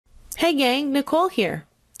Hey gang, Nicole here.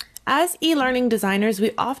 As e-learning designers,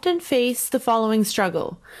 we often face the following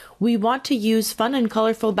struggle. We want to use fun and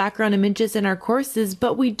colorful background images in our courses,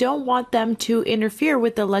 but we don't want them to interfere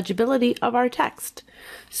with the legibility of our text.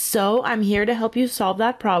 So I'm here to help you solve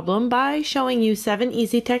that problem by showing you 7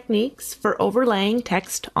 easy techniques for overlaying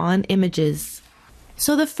text on images.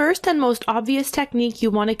 So the first and most obvious technique you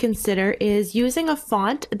want to consider is using a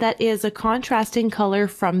font that is a contrasting color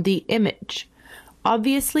from the image.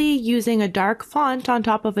 Obviously, using a dark font on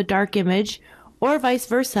top of a dark image, or vice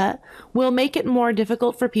versa, will make it more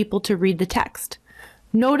difficult for people to read the text.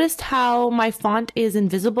 Notice how my font is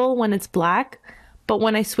invisible when it's black, but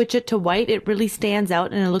when I switch it to white, it really stands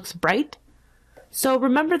out and it looks bright. So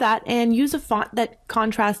remember that and use a font that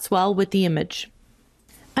contrasts well with the image.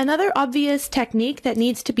 Another obvious technique that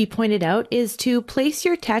needs to be pointed out is to place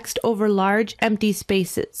your text over large empty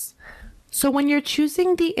spaces. So when you're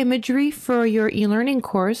choosing the imagery for your e-learning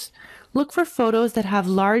course, look for photos that have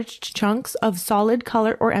large chunks of solid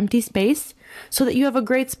color or empty space so that you have a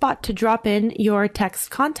great spot to drop in your text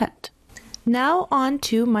content. Now on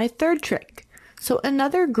to my third trick. So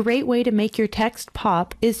another great way to make your text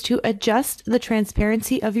pop is to adjust the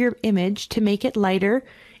transparency of your image to make it lighter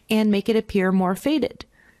and make it appear more faded.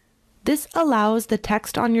 This allows the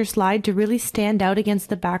text on your slide to really stand out against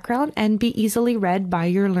the background and be easily read by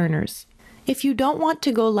your learners. If you don't want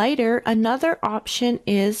to go lighter, another option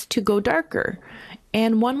is to go darker.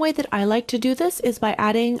 And one way that I like to do this is by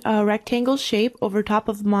adding a rectangle shape over top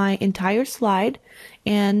of my entire slide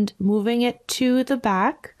and moving it to the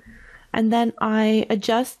back. And then I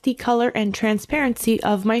adjust the color and transparency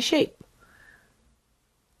of my shape.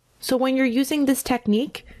 So when you're using this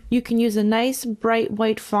technique, you can use a nice bright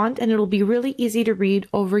white font and it'll be really easy to read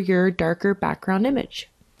over your darker background image.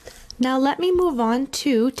 Now let me move on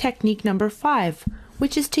to technique number 5,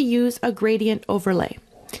 which is to use a gradient overlay.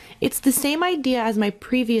 It's the same idea as my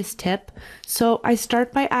previous tip, so I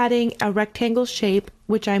start by adding a rectangle shape,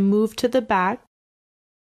 which I move to the back.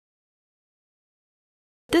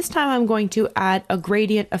 This time I'm going to add a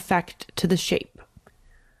gradient effect to the shape.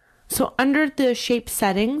 So under the shape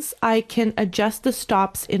settings, I can adjust the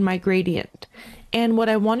stops in my gradient. And what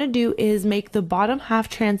I want to do is make the bottom half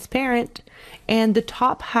transparent and the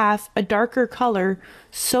top half a darker color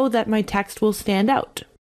so that my text will stand out.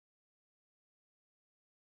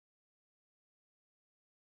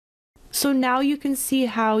 So now you can see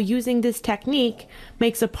how using this technique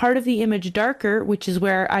makes a part of the image darker, which is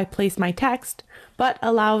where I place my text, but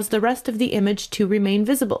allows the rest of the image to remain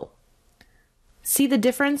visible. See the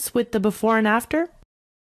difference with the before and after?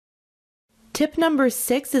 Tip number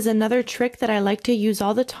 6 is another trick that I like to use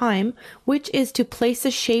all the time, which is to place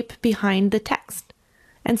a shape behind the text.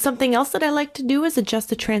 And something else that I like to do is adjust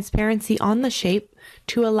the transparency on the shape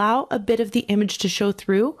to allow a bit of the image to show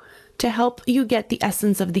through to help you get the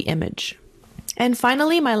essence of the image. And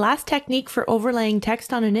finally, my last technique for overlaying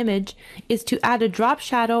text on an image is to add a drop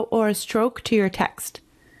shadow or a stroke to your text.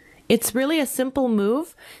 It's really a simple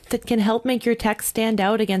move that can help make your text stand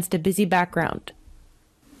out against a busy background.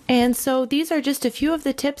 And so these are just a few of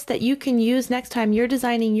the tips that you can use next time you're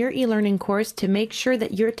designing your e-learning course to make sure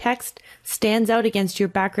that your text stands out against your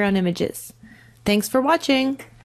background images. Thanks for watching!